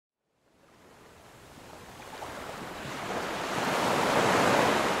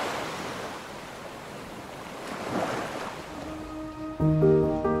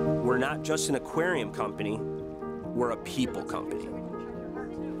not just an aquarium company, we're a people company.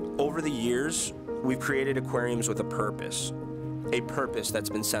 Over the years, we've created aquariums with a purpose that's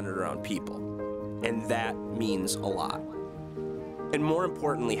been centered around people, and that means a lot. And more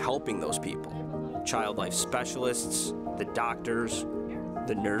importantly, helping those people, child life specialists, the doctors,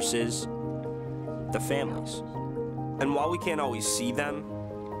 the nurses, the families. And while we can't always see them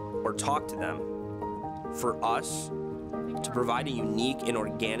or talk to them, for us to provide a unique and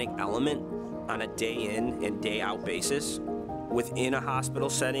organic element on a day in and day out basis within a hospital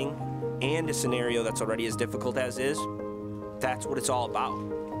setting and a scenario that's already as difficult as is, that's what it's all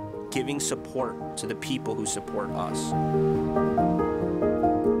about. Giving support to the people who support us.